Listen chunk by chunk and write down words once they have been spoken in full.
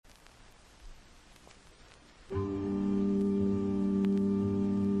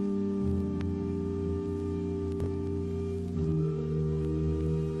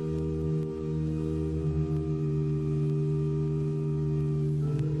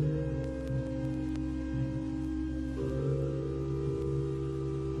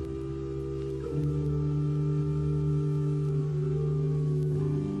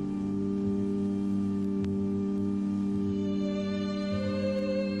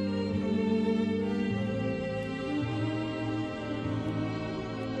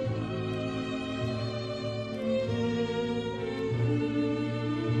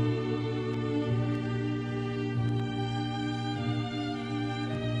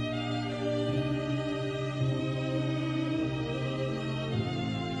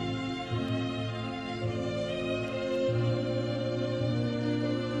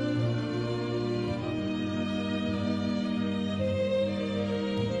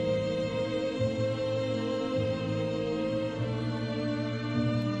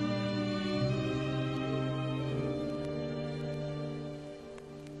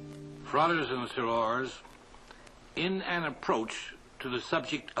Brothers and sorors, in an approach to the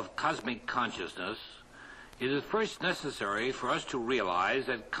subject of cosmic consciousness, it is first necessary for us to realize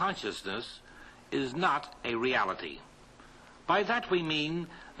that consciousness is not a reality. By that we mean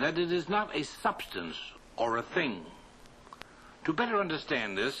that it is not a substance or a thing. To better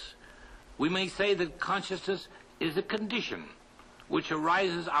understand this, we may say that consciousness is a condition which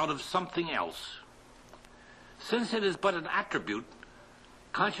arises out of something else. Since it is but an attribute,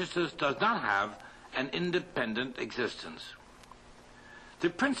 consciousness does not have an independent existence. The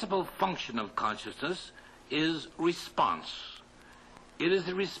principal function of consciousness is response. It is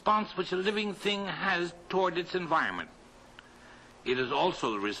the response which a living thing has toward its environment. It is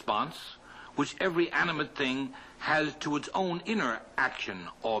also the response which every animate thing has to its own inner action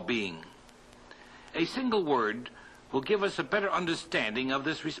or being. A single word will give us a better understanding of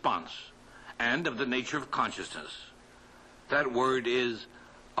this response and of the nature of consciousness. That word is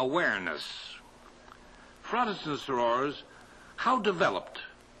awareness. Brothers and sorors, how developed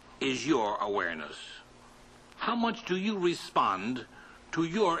is your awareness? How much do you respond to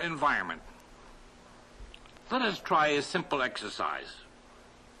your environment? Let us try a simple exercise.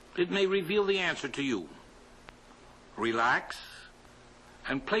 It may reveal the answer to you. Relax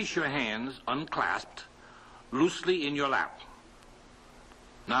and place your hands unclasped loosely in your lap.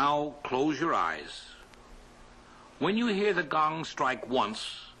 Now close your eyes. When you hear the gong strike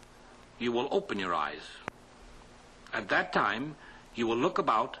once, you will open your eyes. At that time, you will look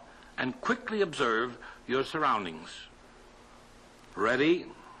about and quickly observe your surroundings. Ready?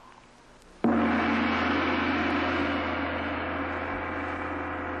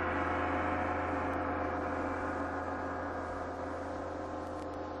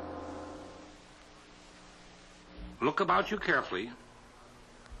 Look about you carefully.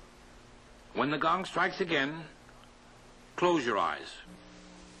 When the gong strikes again, close your eyes.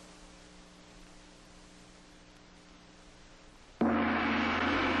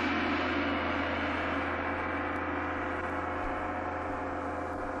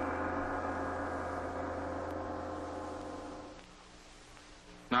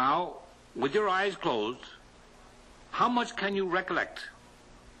 Now, with your eyes closed, how much can you recollect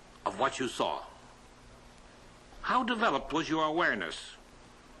of what you saw? How developed was your awareness,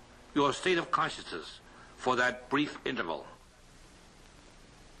 your state of consciousness for that brief interval?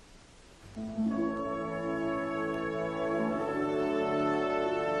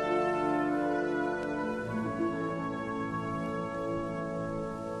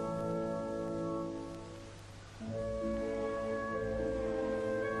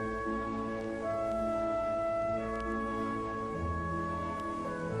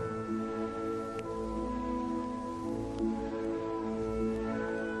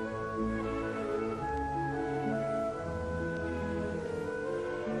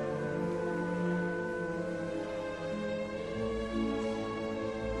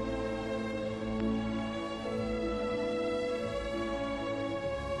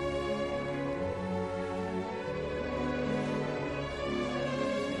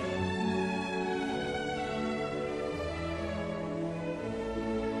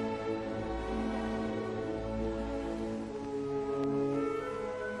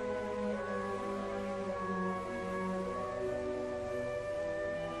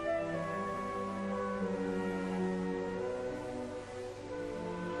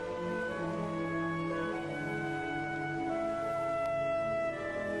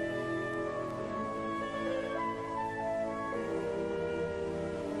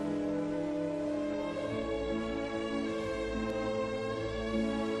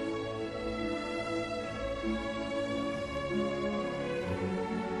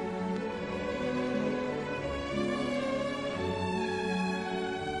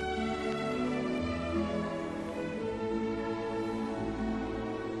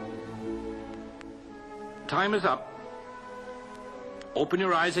 Time is up. Open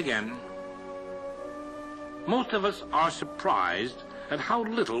your eyes again. Most of us are surprised at how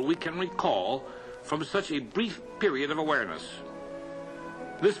little we can recall from such a brief period of awareness.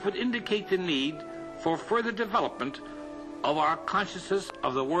 This would indicate the need for further development of our consciousness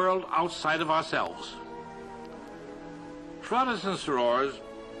of the world outside of ourselves. Brothers and sorors,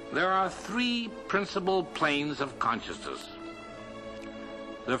 there are three principal planes of consciousness.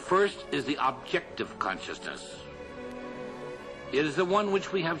 The first is the objective consciousness. It is the one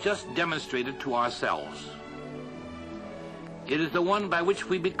which we have just demonstrated to ourselves. It is the one by which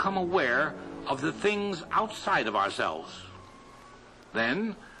we become aware of the things outside of ourselves.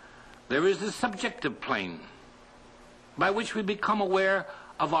 Then there is the subjective plane, by which we become aware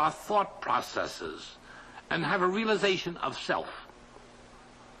of our thought processes and have a realization of self.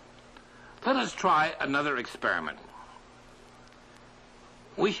 Let us try another experiment.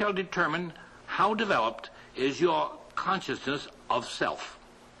 We shall determine how developed is your consciousness of self.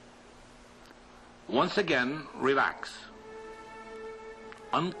 Once again, relax.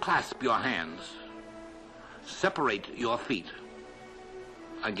 Unclasp your hands. Separate your feet.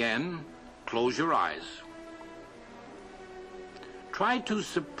 Again, close your eyes. Try to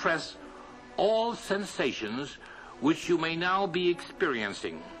suppress all sensations which you may now be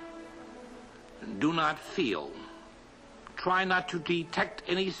experiencing. Do not feel. Try not to detect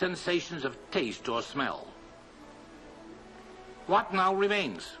any sensations of taste or smell. What now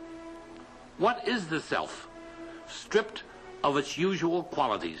remains? What is the self, stripped of its usual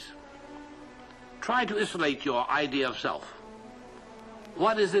qualities? Try to isolate your idea of self.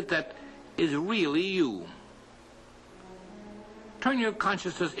 What is it that is really you? Turn your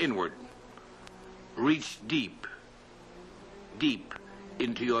consciousness inward. Reach deep, deep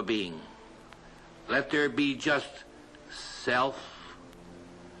into your being. Let there be just self,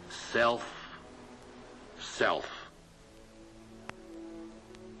 self, self.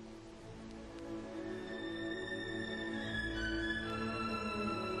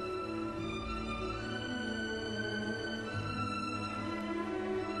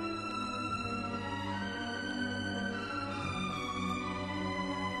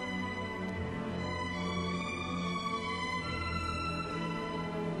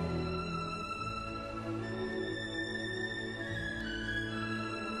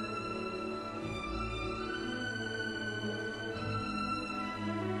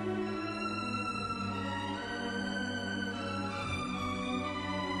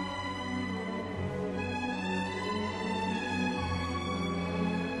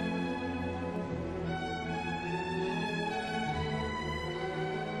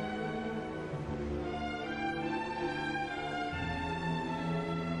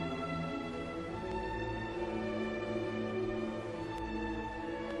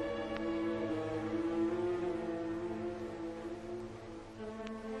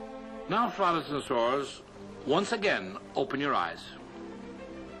 Now, fathers and sorors, once again, open your eyes.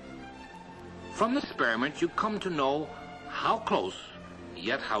 From this experiment, you come to know how close,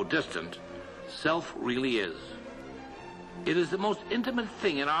 yet how distant, self really is. It is the most intimate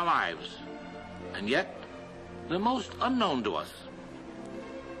thing in our lives, and yet the most unknown to us.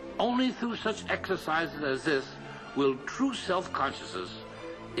 Only through such exercises as this will true self-consciousness,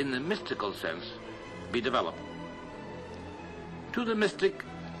 in the mystical sense, be developed. To the mystic,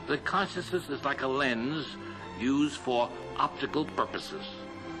 the consciousness is like a lens used for optical purposes.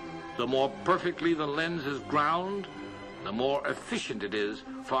 The more perfectly the lens is ground, the more efficient it is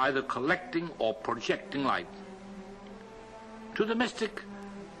for either collecting or projecting light. To the mystic,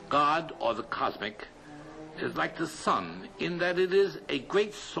 God or the cosmic is like the sun in that it is a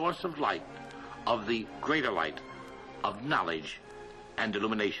great source of light, of the greater light, of knowledge and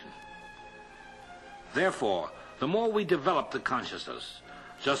illumination. Therefore, the more we develop the consciousness,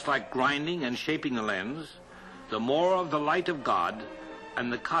 just like grinding and shaping the lens, the more of the light of God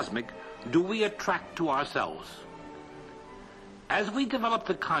and the cosmic do we attract to ourselves. As we develop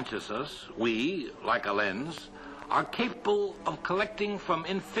the consciousness, we, like a lens, are capable of collecting from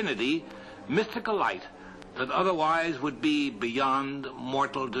infinity mystical light that otherwise would be beyond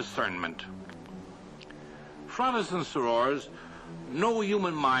mortal discernment. Brothers and sorors, no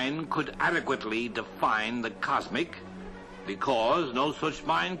human mind could adequately define the cosmic, because no such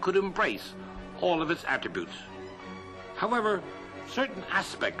mind could embrace all of its attributes. However, certain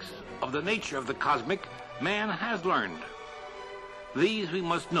aspects of the nature of the cosmic man has learned. These we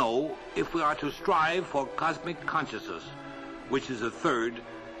must know if we are to strive for cosmic consciousness, which is the third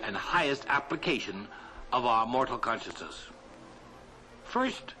and highest application of our mortal consciousness.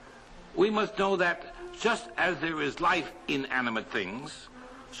 First, we must know that just as there is life in animate things,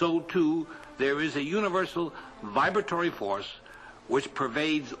 so too there is a universal vibratory force which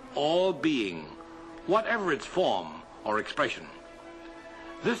pervades all being, whatever its form or expression.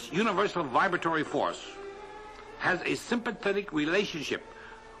 This universal vibratory force has a sympathetic relationship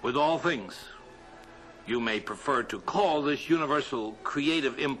with all things. You may prefer to call this universal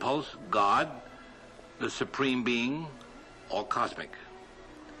creative impulse God, the Supreme Being, or cosmic.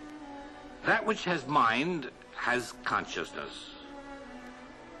 That which has mind has consciousness.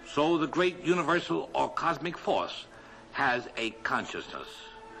 So the great universal or cosmic force has a consciousness.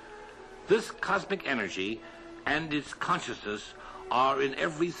 This cosmic energy and its consciousness are in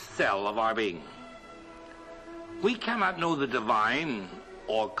every cell of our being. We cannot know the divine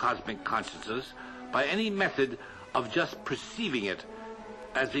or cosmic consciousness by any method of just perceiving it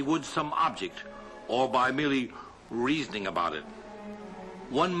as we would some object, or by merely reasoning about it.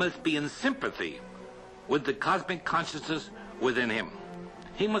 one must be in sympathy with the cosmic consciousness within him.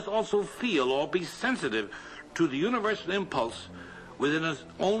 He must also feel or be sensitive to the universal impulse within his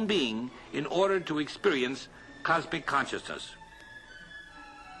own being in order to experience cosmic consciousness.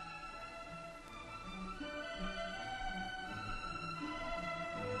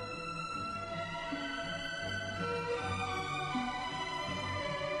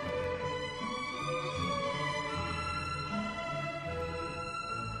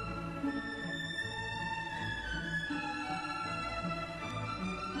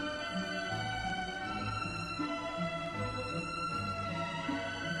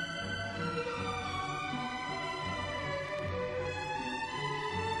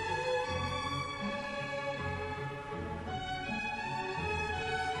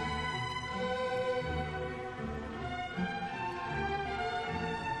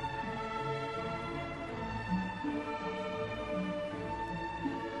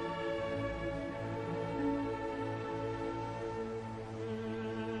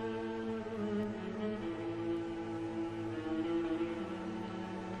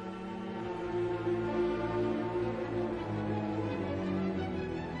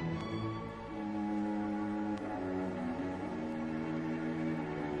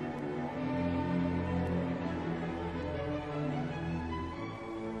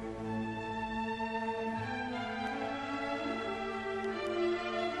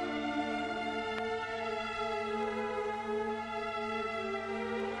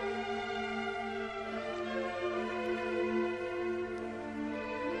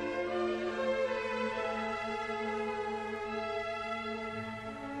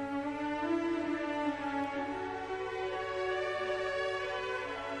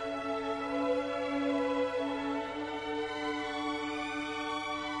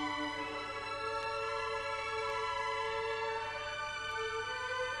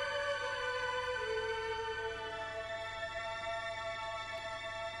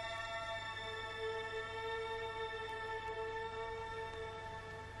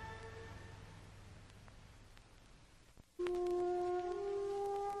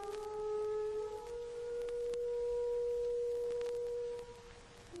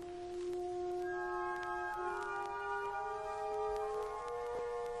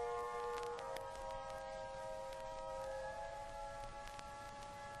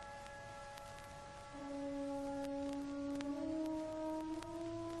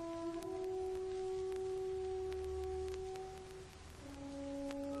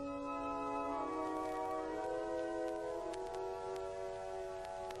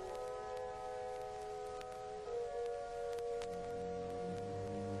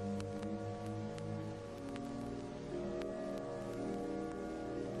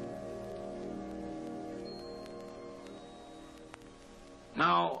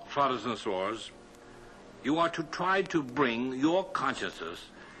 Now, fathers and sorors, you are to try to bring your consciousness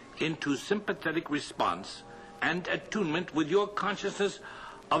into sympathetic response and attunement with your consciousness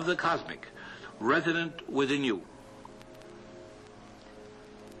of the cosmic, resident within you.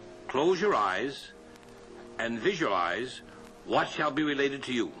 Close your eyes and visualize what shall be related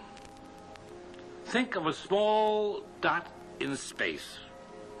to you. Think of a small dot in space,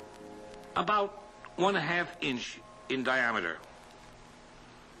 about 1/2 inch in diameter.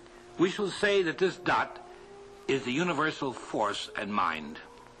 We shall say that this dot is the universal force and mind.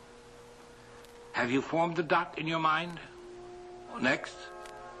 Have you formed the dot in your mind? Next,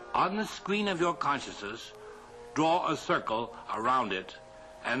 on the screen of your consciousness, draw a circle around it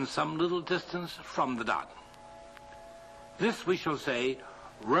and some little distance from the dot. This, we shall say,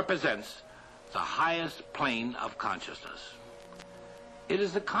 represents the highest plane of consciousness. It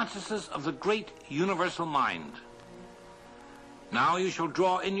is the consciousness of the great universal mind. Now you shall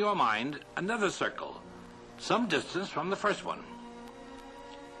draw in your mind another circle, some distance from the first one.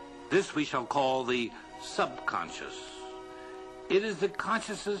 This we shall call the subconscious. It is the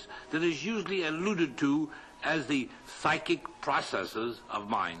consciousness that is usually alluded to as the psychic processes of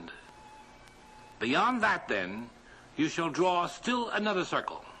mind. Beyond that, then, you shall draw still another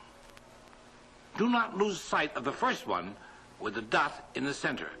circle. Do not lose sight of the first one with the dot in the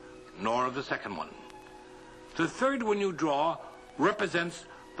center, nor of the second one. The third one you draw represents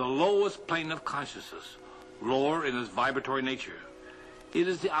the lowest plane of consciousness, lower in its vibratory nature. It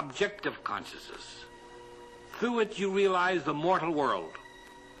is the objective consciousness. Through it you realize the mortal world.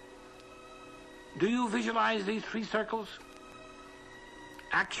 Do you visualize these three circles?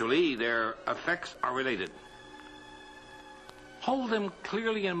 Actually, their effects are related. Hold them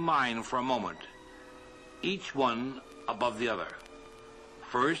clearly in mind for a moment, each one above the other,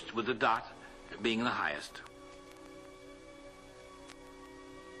 first with the dot being the highest.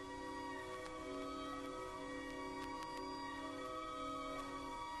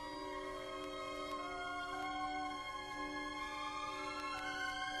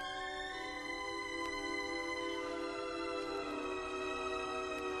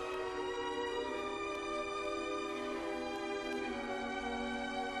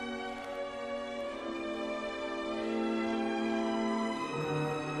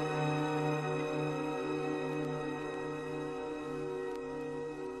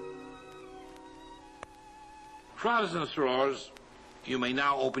 Brothers and sorors, you may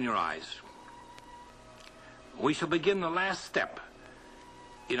now open your eyes. We shall begin the last step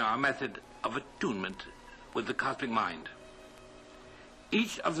in our method of attunement with the cosmic mind.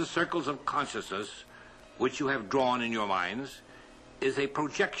 Each of the circles of consciousness which you have drawn in your minds is a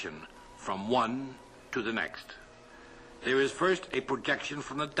projection from one to the next. There is first a projection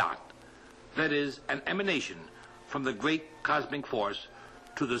from the dot, that is, an emanation from the great cosmic force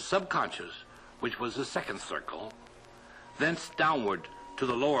to the subconscious, which was the second circle, thence downward to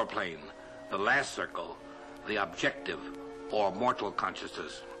the lower plane, the last circle, the objective or mortal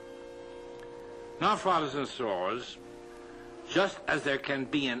consciousness. Now, fathers and sorors, just as there can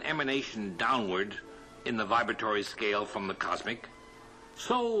be an emanation downward in the vibratory scale from the cosmic,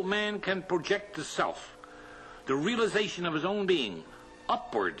 so man can project the self, the realization of his own being,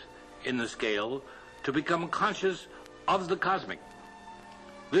 upward in the scale to become conscious of the cosmic.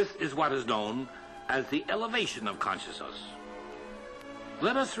 This is what is known as the elevation of consciousness.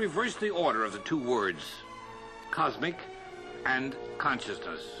 Let us reverse the order of the two words, cosmic and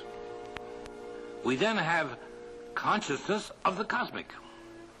consciousness. We then have consciousness of the cosmic.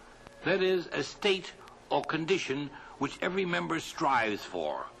 That is a state or condition which every member strives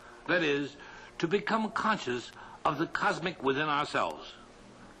for. That is, to become conscious of the cosmic within ourselves.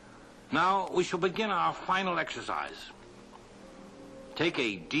 Now we shall begin our final exercise. Take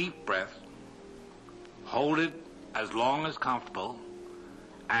a deep breath, hold it as long as comfortable,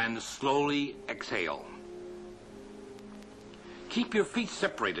 and slowly exhale. Keep your feet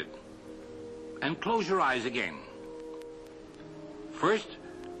separated and close your eyes again. First,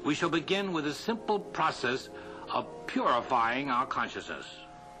 we shall begin with a simple process of purifying our consciousness.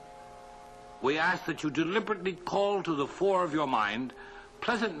 We ask that you deliberately call to the fore of your mind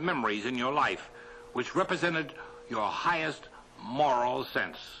pleasant memories in your life which represented your highest moral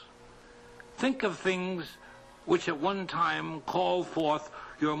sense. Think of things which at one time called forth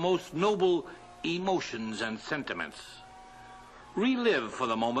your most noble emotions and sentiments. Relive for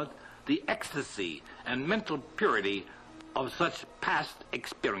the moment the ecstasy and mental purity of such past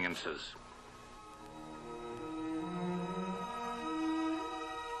experiences.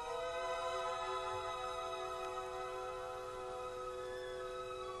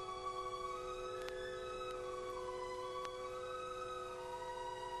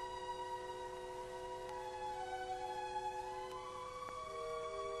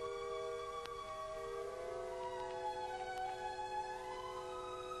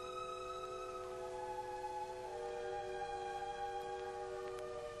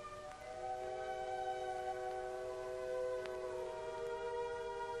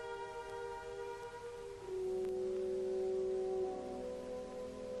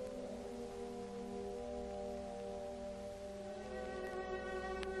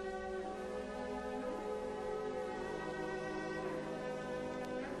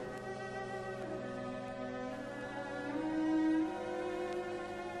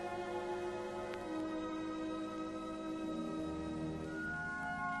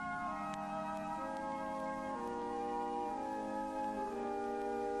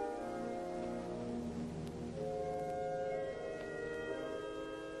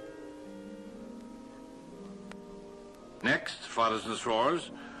 Next, fathers and sorors,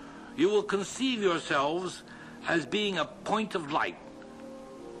 you will conceive yourselves as being a point of light,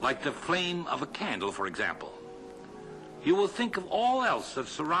 like the flame of a candle, for example. You will think of all else that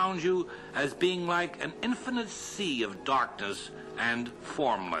surrounds you as being like an infinite sea of darkness and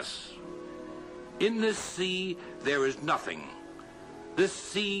formless. In this sea, there is nothing. This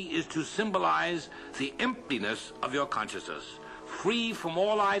sea is to symbolize the emptiness of your consciousness, free from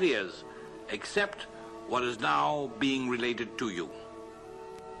all ideas, except what is now being related to you.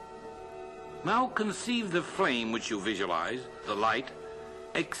 Now conceive the flame which you visualize, the light,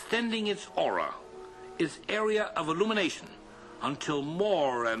 extending its aura, its area of illumination, until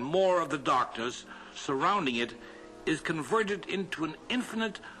more and more of the darkness surrounding it is converted into an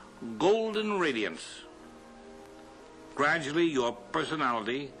infinite golden radiance. Gradually, your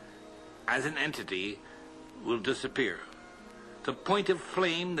personality as an entity will disappear. The point of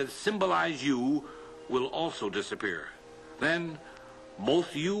flame that symbolized you will also disappear. Then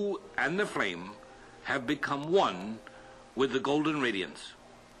both you and the flame have become one with the golden radiance,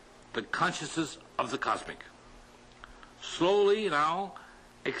 the consciousness of the cosmic. Slowly now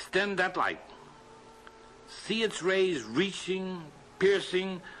extend that light. See its rays reaching,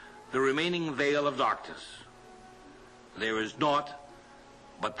 piercing the remaining veil of darkness. There is naught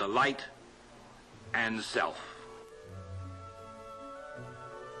but the light and self.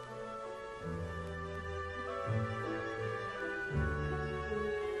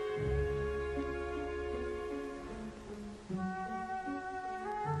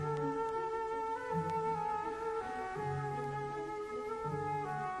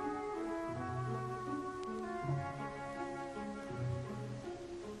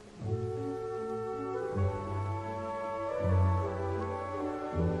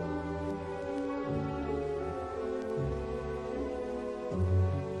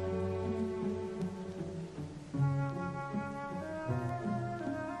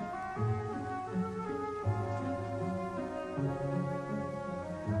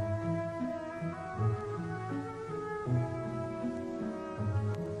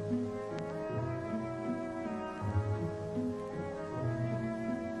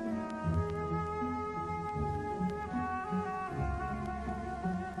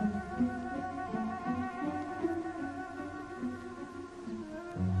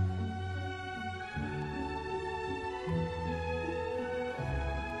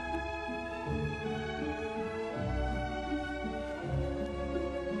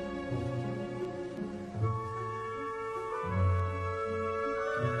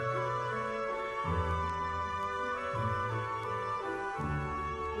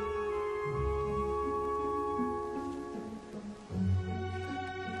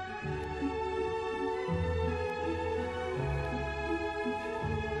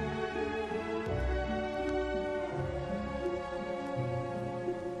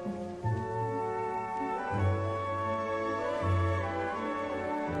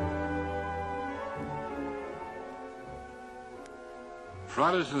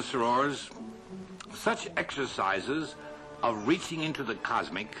 Brothers and sorors, such exercises of reaching into the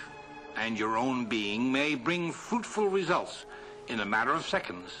cosmic and your own being may bring fruitful results in a matter of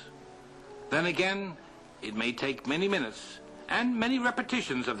seconds. Then again, it may take many minutes and many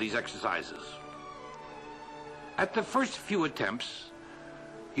repetitions of these exercises. At the first few attempts,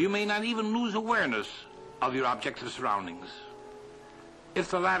 you may not even lose awareness of your objective surroundings.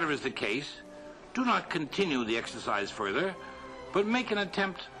 If the latter is the case, do not continue the exercise further, but make an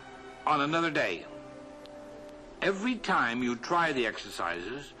attempt on another day. Every time you try the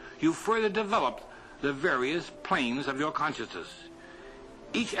exercises, you further develop the various planes of your consciousness.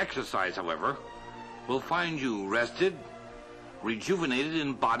 Each exercise, however, will find you rested, rejuvenated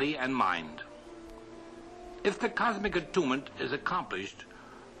in body and mind. If the cosmic attunement is accomplished,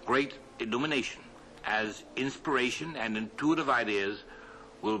 great illumination, as inspiration and intuitive ideas,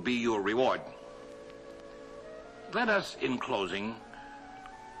 will be your reward. Let us, in closing,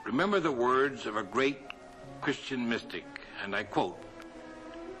 remember the words of a great Christian mystic, and I quote,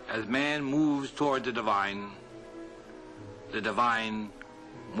 "As man moves toward the divine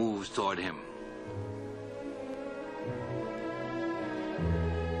moves toward him."